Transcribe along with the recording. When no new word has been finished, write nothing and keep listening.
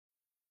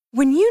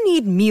When you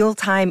need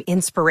mealtime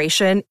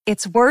inspiration,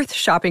 it's worth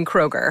shopping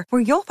Kroger,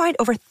 where you'll find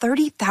over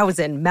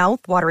 30,000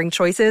 mouth-watering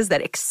choices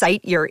that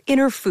excite your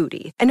inner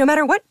foodie. And no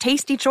matter what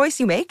tasty choice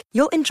you make,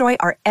 you'll enjoy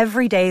our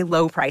everyday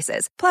low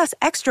prices, plus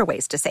extra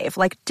ways to save,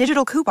 like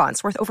digital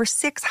coupons worth over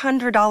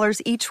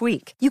 $600 each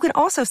week. You can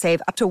also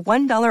save up to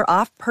 $1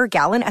 off per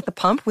gallon at the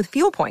pump with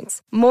fuel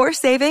points. More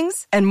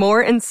savings and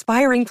more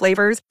inspiring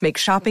flavors make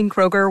shopping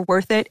Kroger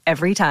worth it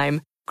every time.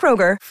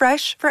 Kroger,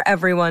 fresh for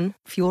everyone.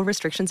 Fuel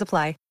restrictions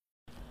apply.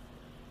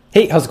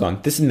 Hey, how's it going?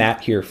 This is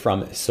Matt here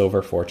from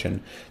Silver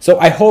Fortune. So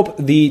I hope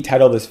the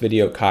title of this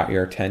video caught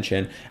your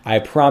attention. I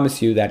promise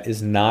you that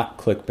is not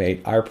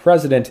clickbait. Our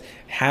president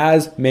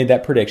has made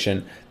that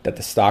prediction that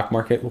the stock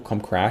market will come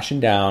crashing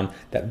down,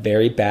 that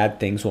very bad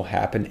things will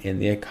happen in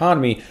the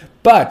economy.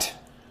 But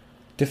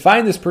to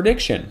find this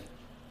prediction,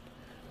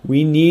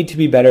 we need to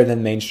be better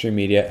than mainstream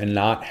media and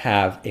not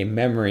have a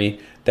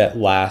memory that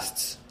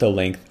lasts the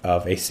length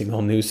of a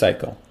single news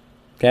cycle.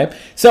 Okay,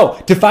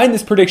 so to find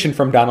this prediction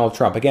from Donald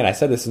Trump, again, I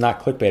said this is not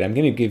clickbait. I'm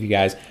going to give you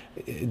guys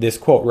this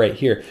quote right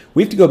here.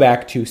 We have to go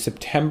back to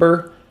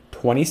September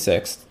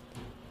 26th,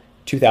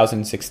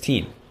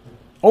 2016,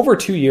 over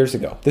 2 years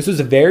ago. This was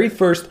the very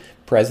first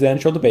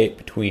presidential debate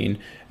between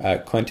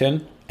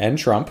Clinton and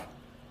Trump,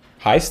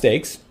 high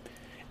stakes.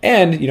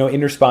 And,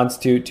 in response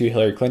to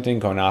Hillary Clinton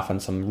going off on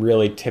some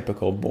really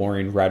typical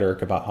boring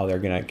rhetoric about how they're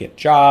going to get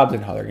jobs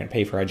and how they're going to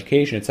pay for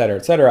education, et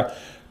cetera,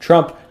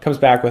 Trump comes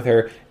back with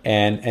her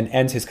and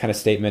ends his kind of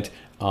statement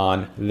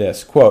on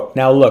this quote.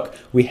 Now, look,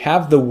 we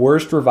have the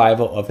worst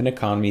revival of an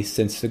economy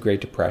since the Great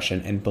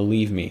Depression. And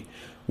believe me,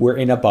 we're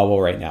in a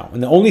bubble right now.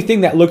 And the only thing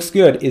that looks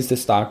good is the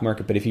stock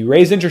market. But if you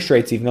raise interest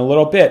rates even a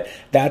little bit,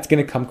 that's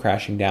going to come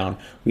crashing down.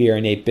 We are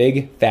in a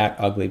big, fat,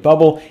 ugly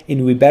bubble,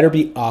 and we better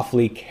be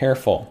awfully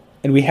careful.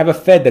 And we have a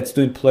Fed that's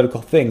doing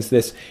political things.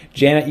 This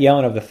Janet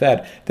Yellen of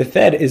the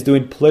Fed is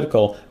doing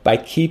political by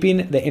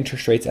keeping the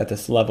interest rates at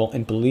this level.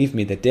 And believe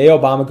me, the day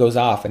Obama goes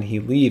off and he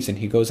leaves and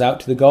he goes out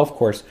to the golf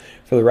course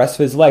for the rest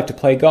of his life to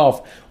play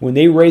golf, when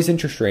they raise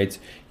interest rates,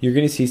 you're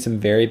going to see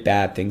some very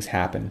bad things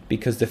happen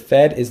because the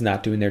Fed is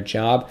not doing their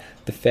job.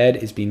 The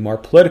Fed is being more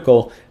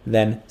political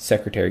than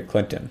Secretary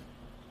Clinton.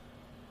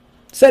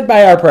 Said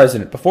by our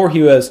president before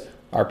he was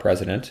our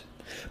president.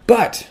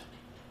 But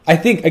I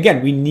think,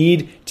 again, we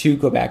need to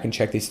go back and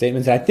check these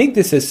statements. And I think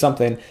this is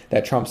something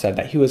that Trump said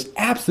that he was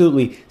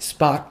absolutely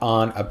spot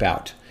on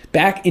about.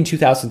 Back in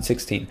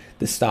 2016,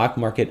 the stock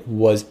market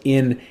was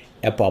in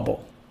a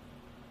bubble.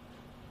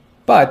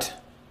 But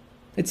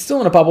it's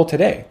still in a bubble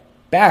today.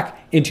 Back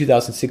in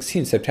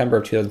 2016, September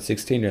of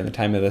 2016, during the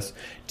time of this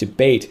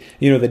debate,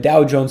 the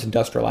Dow Jones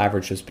Industrial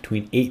Average was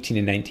between 18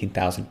 and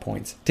 19,000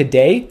 points.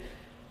 Today,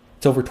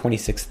 it's over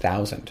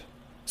 26,000.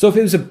 So if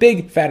it was a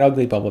big, fat,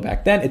 ugly bubble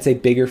back then, it's a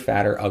bigger,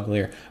 fatter,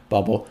 uglier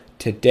bubble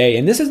today.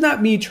 And this is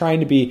not me trying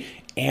to be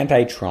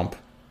anti-Trump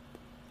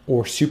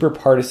or super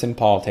partisan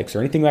politics or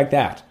anything like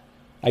that.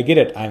 I get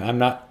it.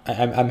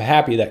 I'm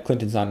happy that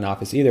Clinton's not in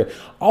office either.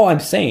 All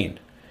I'm saying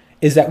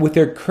is that with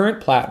their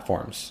current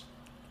platforms,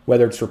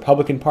 whether it's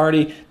Republican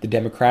Party, the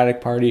Democratic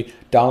Party,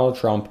 Donald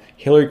Trump,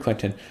 Hillary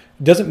Clinton,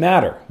 it doesn't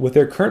matter. With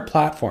their current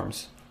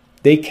platforms,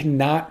 they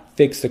cannot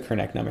fix the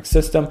current economic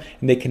system,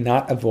 and they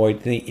cannot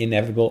avoid the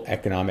inevitable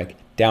economic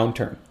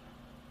downturn.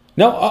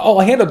 No, I'll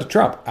hand it to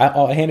Trump.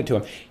 I'll hand it to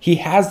him. He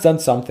has done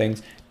some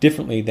things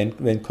differently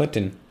than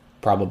Clinton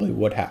probably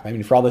would have. I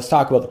mean, for all this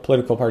talk about the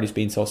political parties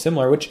being so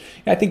similar, which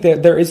I think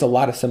that there is a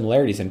lot of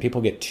similarities, and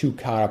people get too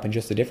caught up in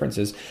just the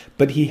differences,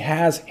 but he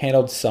has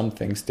handled some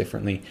things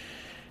differently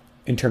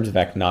in terms of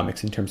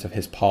economics, in terms of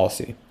his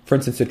policy. For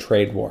instance, the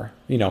trade war.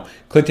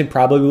 Clinton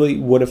probably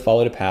would have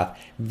followed a path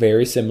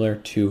very similar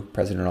to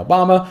President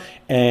Obama,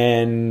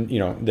 and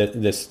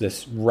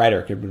this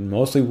rhetoric,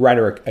 mostly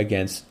rhetoric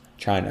against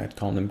China,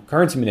 calling them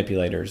currency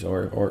manipulators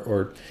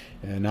or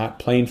not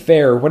playing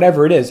fair or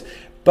whatever it is.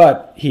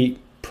 But she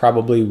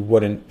probably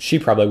wouldn't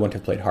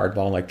have played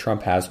hardball like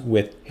Trump has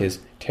with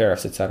his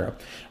tariffs, etc.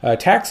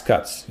 Tax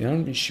cuts.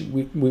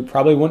 We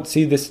probably wouldn't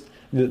see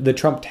the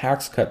Trump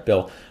tax cut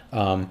bill.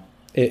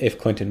 If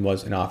Clinton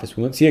was in office,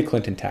 we wouldn't see a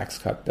Clinton tax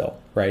cut bill,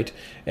 right?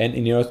 And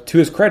to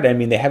his credit, I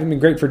mean, they haven't been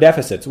great for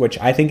deficits, which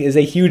I think is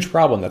a huge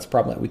problem. That's a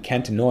problem that we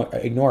can't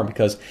ignore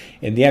because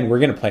in the end, we're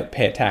going to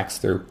pay a tax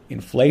through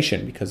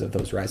inflation because of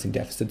those rising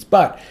deficits.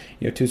 But,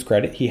 to his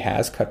credit, he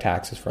has cut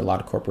taxes for a lot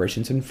of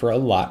corporations and for a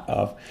lot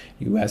of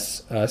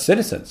U.S.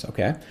 Citizens,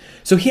 okay?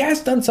 So he has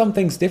done some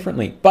things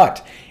differently,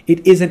 but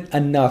it isn't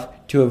enough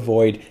to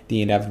avoid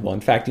the inevitable.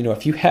 In fact,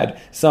 if you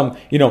had some,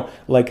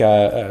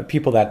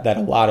 people that a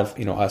lot of,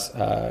 us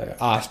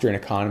Austrian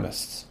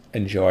economists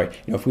enjoy,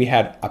 if we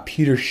had a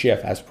Peter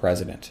Schiff as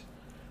president,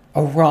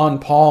 a Ron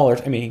Paul,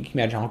 can you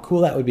imagine how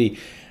cool that would be?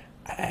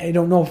 I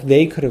don't know if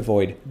they could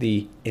avoid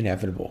the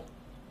inevitable,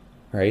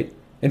 right?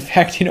 In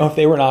fact, if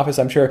they were in office,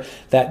 I'm sure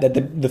that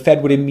the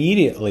Fed would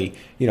immediately,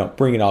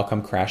 bring it all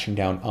come crashing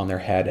down on their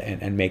head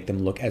and make them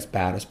look as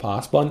bad as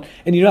possible.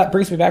 And that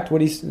brings me back to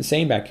what he's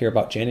saying back here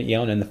about Janet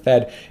Yellen and the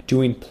Fed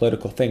doing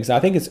political things. Now, I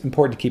think it's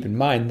important to keep in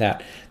mind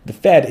that the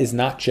Fed is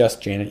not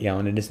just Janet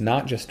Yellen. It is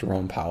not just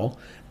Jerome Powell.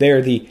 They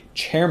are the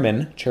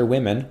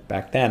chairwomen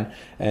back then,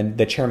 and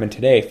the chairman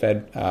today,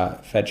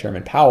 Fed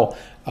Chairman Powell.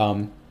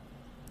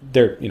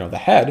 They're, the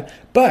head,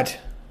 but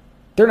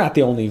they're not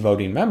the only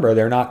voting member.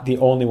 They're not the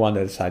only one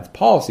that decides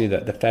policy.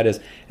 The Fed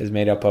is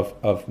made up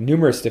of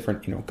numerous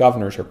different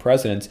governors or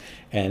presidents,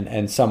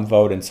 and some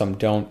vote and some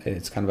don't.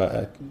 It's kind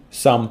of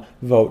some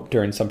vote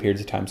during some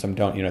periods of time, some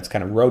don't. It's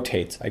kind of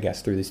rotates, I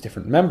guess, through these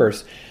different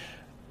members.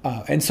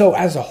 And so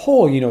as a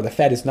whole, the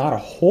Fed is not a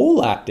whole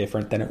lot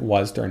different than it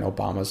was during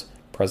Obama's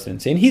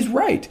presidency. And he's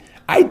right.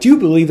 I do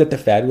believe that the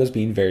Fed was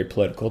being very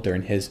political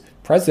during his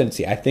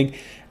presidency. I think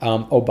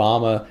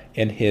Obama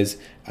and his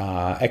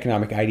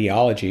economic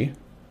ideology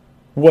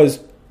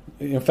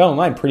fell in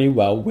line pretty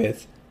well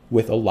with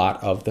a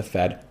lot of the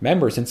Fed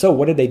members. And so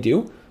what did they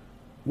do?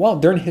 Well,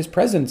 during his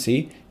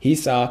presidency, he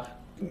saw,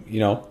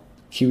 QE2,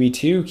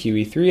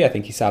 QE3. I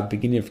think he saw the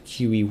beginning of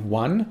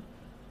QE1,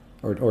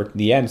 or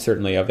the end,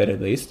 certainly, of it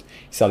at least.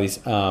 He saw these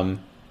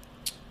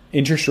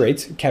interest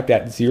rates kept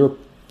at 0%.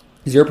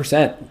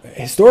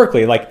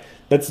 Historically,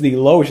 that's the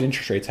lowest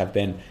interest rates have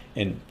been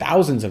in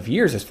thousands of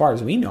years, as far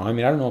as we know. I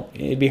mean, I don't know.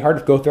 It'd be hard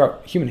to go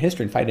throughout human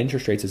history and find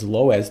interest rates as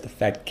low as the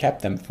Fed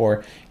kept them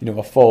for,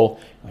 a full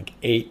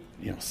 8,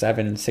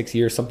 7, 6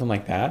 years, something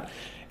like that.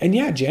 And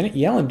yeah, Janet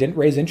Yellen didn't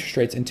raise interest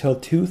rates until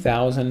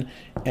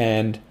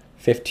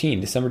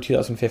 2015, December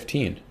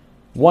 2015,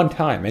 one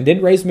time, and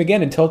didn't raise them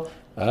again until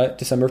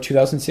December of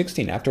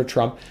 2016, after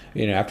Trump,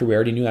 after we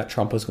already knew that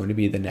Trump was going to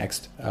be the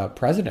next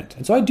president.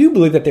 And so I do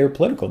believe that they were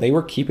political. They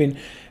were keeping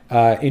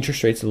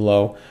interest rates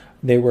low.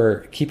 They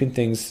were keeping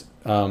things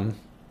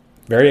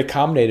very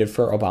accommodative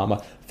for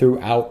Obama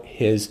throughout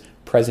his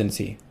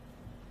presidency.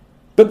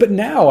 But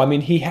now, I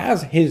mean, he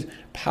has his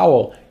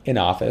Powell in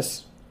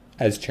office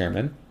as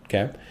chairman.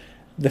 Okay,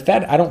 the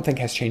Fed, I don't think,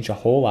 has changed a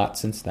whole lot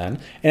since then.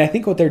 And I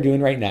think what they're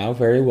doing right now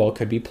very well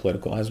could be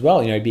political as well.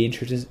 It'd be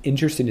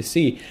interesting to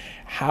see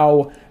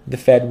how the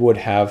Fed would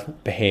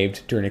have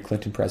behaved during a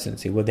Clinton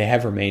presidency. Would they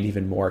have remained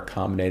even more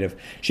accommodative?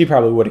 She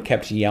probably would have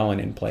kept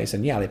Yellen in place,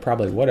 and yeah, they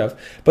probably would have.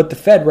 But the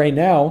Fed right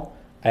now,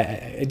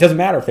 it doesn't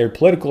matter if they're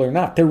political or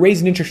not. They're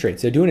raising interest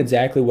rates. They're doing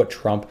exactly what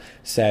Trump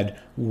said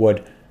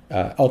would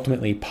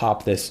ultimately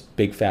pop this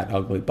big, fat,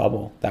 ugly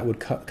bubble that would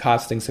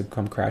cause things to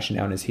come crashing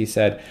down. As he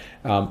said,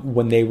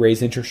 when they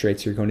raise interest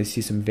rates, you're going to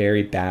see some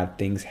very bad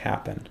things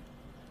happen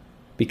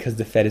because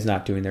the Fed is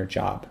not doing their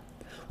job.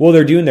 Well,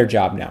 they're doing their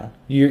job now.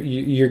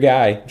 Your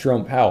guy,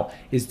 Jerome Powell,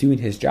 is doing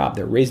his job.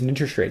 They're raising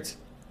interest rates.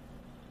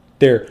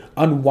 They're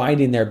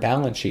unwinding their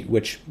balance sheet,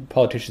 which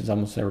politicians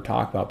almost never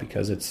talk about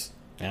because it's,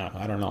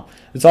 I don't know.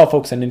 It's all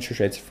focused on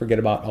interest rates. Forget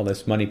about all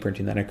this money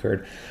printing that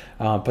occurred.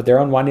 But they're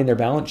unwinding their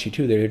balance sheet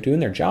too. They're doing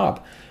their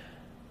job.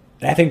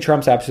 And I think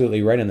Trump's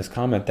absolutely right in this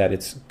comment that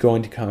it's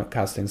going to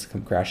cause things to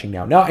come crashing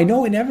down. Now, I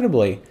know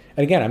inevitably,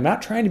 and again, I'm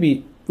not trying to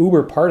be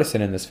uber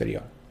partisan in this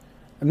video.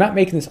 I'm not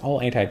making this all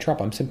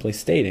anti-Trump. I'm simply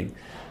stating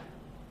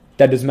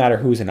that doesn't matter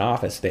who's in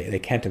office. They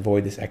can't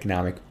avoid this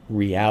economic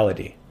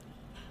reality,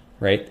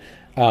 right?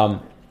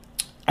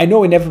 I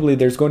know inevitably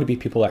there's going to be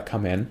people that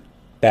come in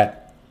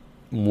that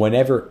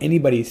whenever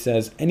anybody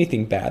says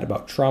anything bad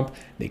about Trump,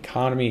 the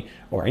economy,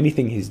 or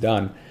anything he's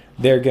done,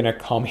 they're going to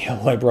call me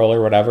a liberal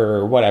or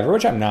whatever,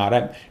 which I'm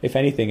not. If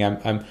anything,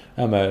 I'm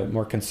a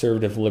more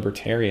conservative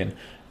libertarian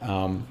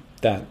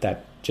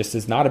that just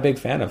is not a big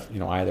fan of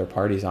either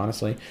parties,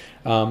 honestly.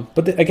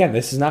 But again,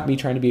 this is not me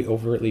trying to be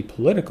overtly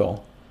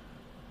political.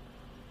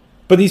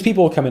 But these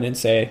people will come in and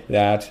say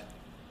that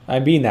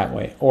I'm being that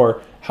way,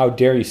 or how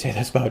dare you say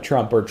this about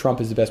Trump, or Trump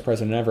is the best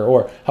president ever,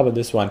 or how about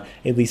this one,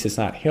 at least it's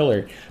not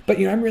Hillary. But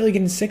I'm really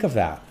getting sick of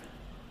that.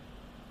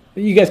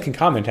 You guys can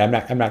comment. I'm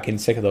not getting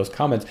sick of those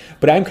comments,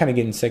 but I'm kind of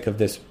getting sick of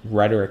this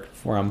rhetoric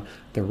from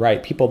the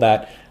right. People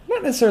that are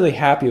not necessarily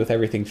happy with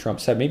everything Trump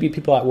said. Maybe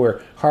people that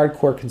were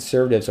hardcore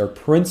conservatives or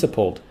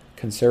principled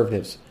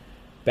conservatives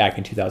back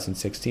in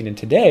 2016, and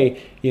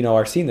today,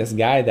 are seeing this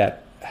guy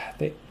that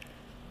they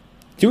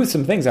do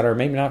some things that are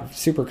maybe not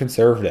super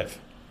conservative,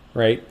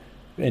 right?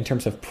 In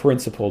terms of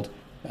principled,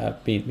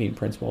 being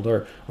principled,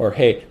 or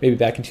hey, maybe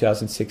back in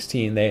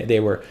 2016 they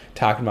were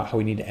talking about how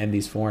we need to end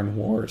these foreign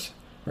wars,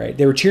 right?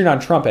 They were cheering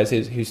on Trump as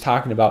he's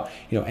talking about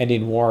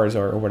ending wars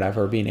or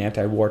whatever, being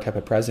anti-war type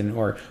of president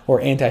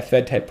or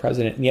anti-Fed type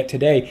president, and yet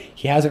today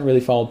he hasn't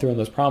really followed through on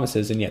those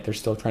promises, and yet they're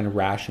still trying to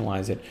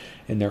rationalize it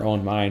in their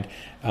own mind.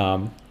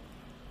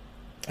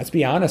 Let's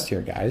be honest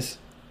here, guys.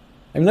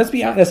 I mean,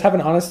 let's have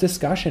an honest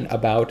discussion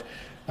about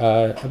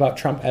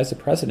Trump as a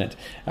president.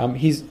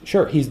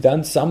 He's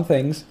done some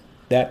things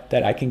that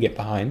I can get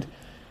behind.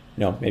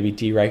 Maybe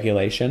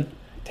deregulation.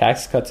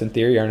 Tax cuts in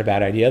theory aren't a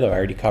bad idea, though I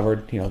already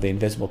covered, the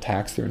invisible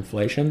tax through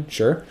inflation,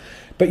 sure.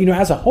 But,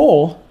 as a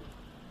whole,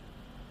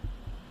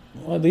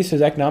 well, at least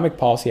his economic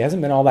policy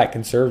hasn't been all that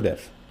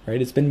conservative.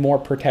 right? It's been more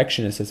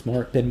protectionist. It's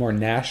been more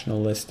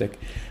nationalistic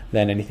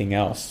than anything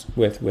else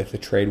with the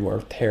trade war,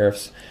 with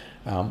tariffs,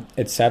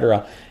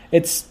 etc.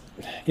 It's,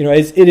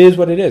 it is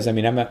what it is. I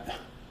mean,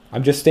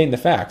 I'm just stating the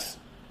facts.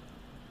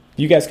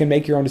 You guys can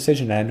make your own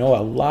decision. And I know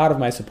a lot of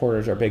my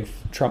supporters are big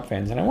Trump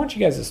fans, and I want you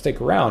guys to stick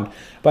around.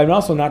 But I'm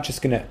also not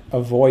just going to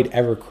avoid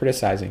ever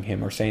criticizing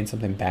him or saying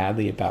something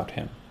badly about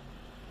him.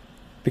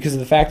 Because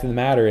the fact of the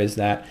matter is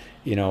that,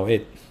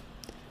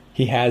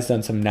 he has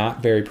done some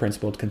not very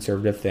principled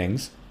conservative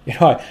things.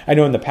 I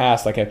know in the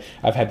past, like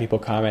I've had people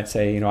comment,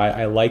 say,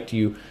 I liked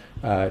you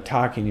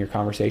talking your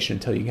conversation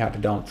until you got to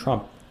Donald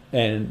Trump.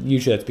 And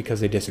usually that's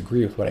because they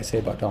disagree with what I say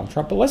about Donald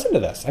Trump. But listen to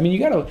this. I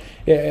mean, I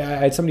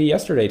had somebody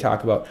yesterday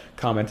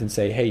comment and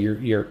say, hey,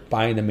 you're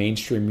buying the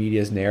mainstream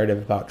media's narrative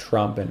about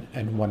Trump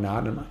and whatnot.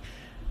 And I'm like,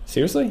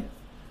 seriously?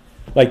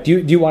 Like, do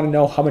you want to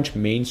know how much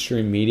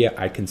mainstream media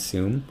I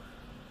consume?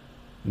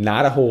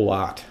 Not a whole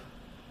lot.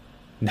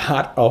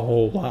 Not a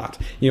whole lot.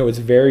 It's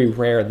very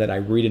rare that I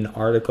read an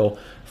article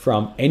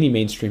from any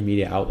mainstream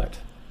media outlet.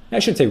 I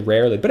shouldn't say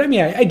rarely, but I mean,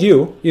 I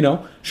do,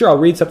 Sure, I'll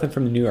read something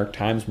from the New York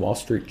Times, Wall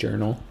Street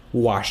Journal,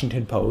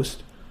 Washington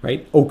Post,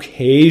 right?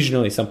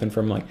 Occasionally something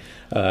from like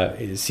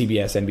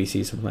CBS,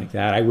 NBC, something like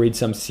that. I read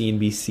some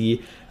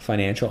CNBC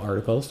financial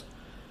articles,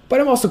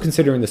 but I'm also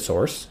considering the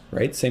source,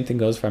 right? Same thing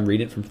goes if I'm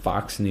reading it from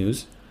Fox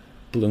News,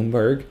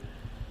 Bloomberg,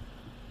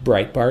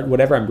 Breitbart,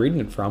 whatever I'm reading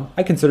it from.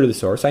 I consider the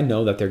source. I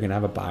know that they're going to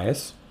have a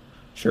bias,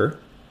 sure.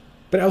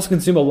 But I also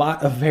consume a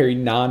lot of very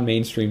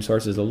non-mainstream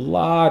sources, a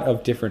lot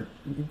of different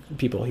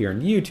people here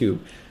on YouTube,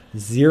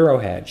 Zero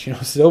Hedge,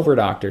 Silver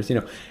Doctors,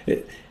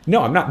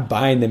 No, I'm not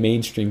buying the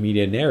mainstream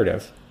media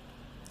narrative.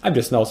 I'm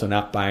just also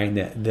not buying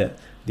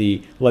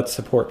the let's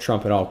support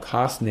Trump at all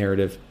costs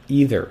narrative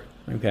either,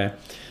 okay?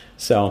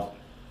 So,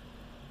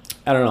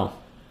 I don't know.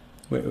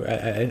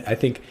 I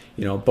think,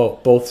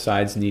 both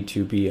sides need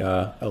to be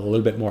a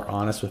little bit more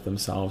honest with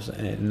themselves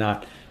and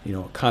not,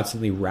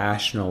 constantly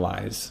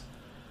rationalize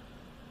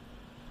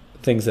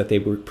things that they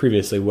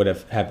previously would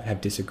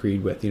have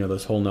disagreed with.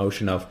 This whole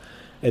notion of,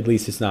 at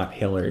least it's not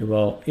Hillary.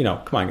 Well,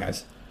 come on,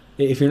 guys.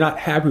 If you're not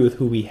happy with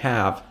who we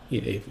have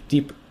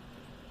deep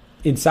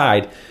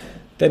inside,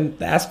 then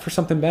ask for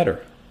something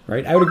better,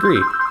 right? I would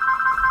agree.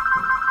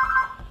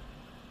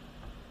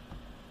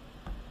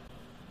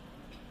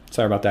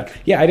 Sorry about that.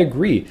 Yeah, I'd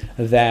agree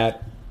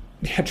that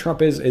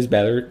Trump is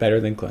better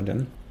than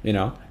Clinton.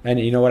 And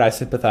you know what? I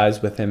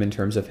sympathize with him in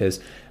terms of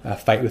his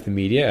fight with the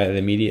media.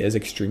 The media is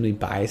extremely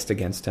biased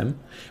against him.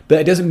 But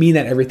it doesn't mean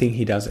that everything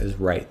he does is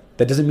right.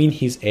 That doesn't mean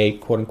he's a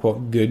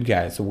quote-unquote good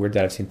guy. It's a word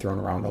that I've seen thrown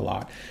around a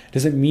lot. It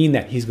doesn't mean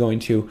that he's going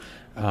to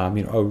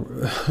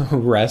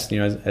arrest,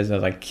 as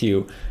like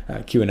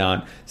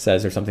QAnon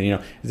says or something.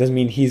 It doesn't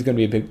mean he's going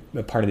to be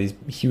a part of these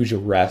huge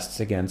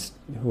arrests against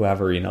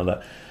whoever,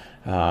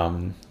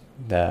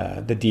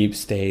 the deep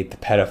state, the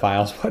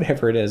pedophiles,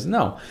 whatever it is.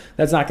 No,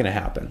 that's not going to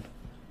happen.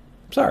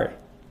 Sorry.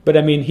 But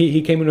I mean,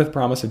 he came in with a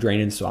promise of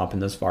draining the swamp,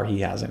 and thus far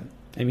he hasn't.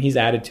 I mean, he's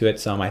added to it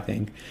some, I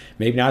think.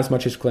 Maybe not as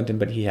much as Clinton,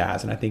 but he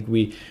has. And I think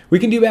we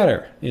can do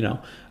better,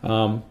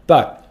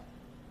 But,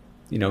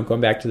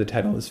 going back to the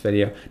title of this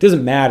video, it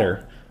doesn't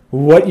matter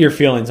what your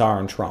feelings are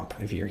on Trump.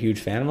 If you're a huge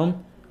fan of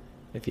him,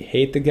 if you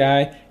hate the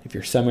guy, if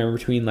you're somewhere in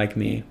between like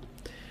me.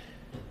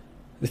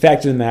 The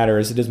fact of the matter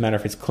is, it doesn't matter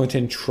if it's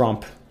Clinton,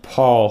 Trump,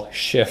 Paul,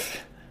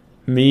 Schiff,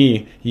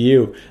 me,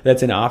 you,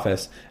 that's in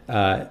office.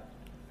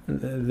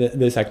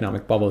 This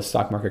economic bubble, the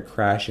stock market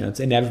crash, it's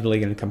inevitably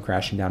going to come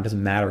crashing down. It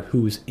doesn't matter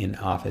who's in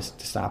office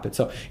to stop it.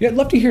 So I'd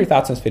love to hear your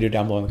thoughts on this video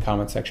down below in the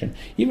comment section,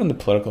 even on the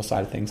political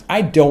side of things.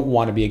 I don't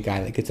want to be a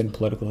guy that gets into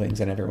political things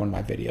in every one of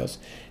my videos.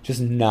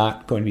 Just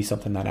not going to be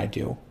something that I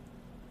do.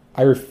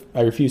 I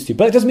refuse to.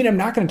 But it doesn't mean I'm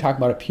not going to talk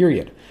about it,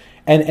 period.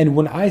 And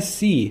when I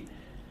see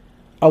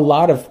a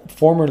lot of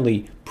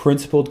formerly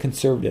principled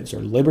conservatives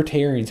or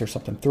libertarians or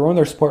something throwing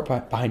their support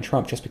behind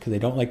Trump just because they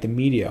don't like the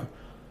media,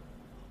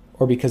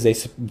 or because they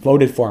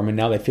voted for him and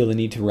now they feel the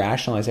need to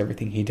rationalize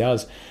everything he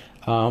does,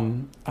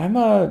 I'm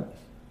gonna,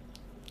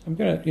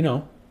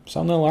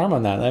 sound the alarm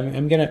on that.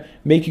 I'm gonna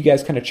make you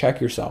guys kind of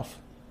check yourself,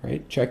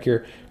 right? Check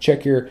your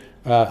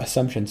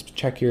assumptions,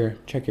 check your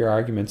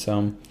arguments,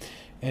 and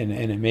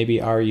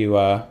maybe are you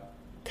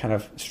kind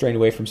of straying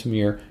away from some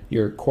of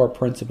your core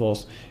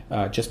principles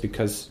just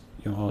because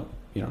you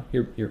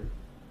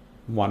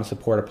want to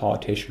support a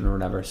politician or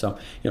whatever. So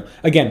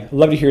again, I'd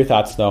love to hear your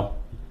thoughts though.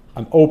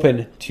 I'm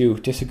open to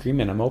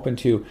disagreement. I'm open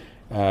to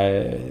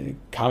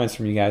comments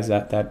from you guys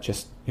that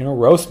just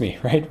roast me,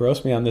 right?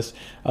 Roast me on this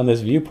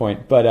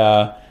viewpoint.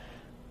 But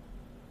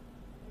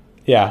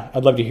yeah,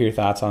 I'd love to hear your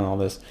thoughts on all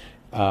this.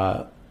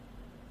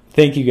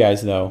 Thank you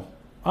guys though,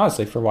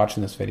 honestly, for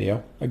watching this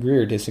video. Agree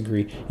or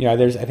disagree? I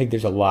think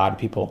there's a lot of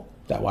people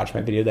that watch my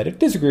video that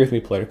disagree with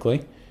me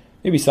politically.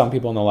 Maybe some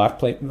people on the left,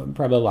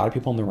 probably a lot of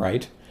people on the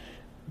right.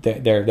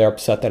 They're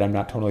upset that I'm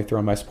not totally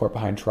throwing my support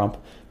behind Trump.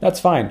 That's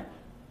fine.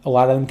 A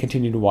lot of them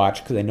continue to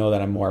watch because they know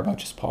that I'm more about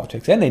just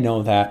politics, and they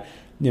know that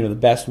the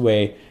best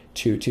way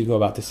to go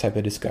about this type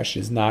of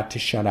discussion is not to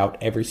shut out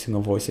every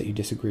single voice that you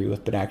disagree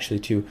with, but actually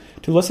to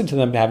listen to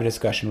them, to have a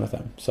discussion with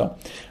them. So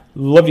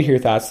love to hear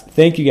your thoughts.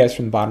 Thank you guys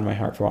from the bottom of my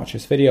heart for watching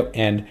this video,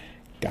 and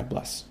God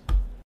bless.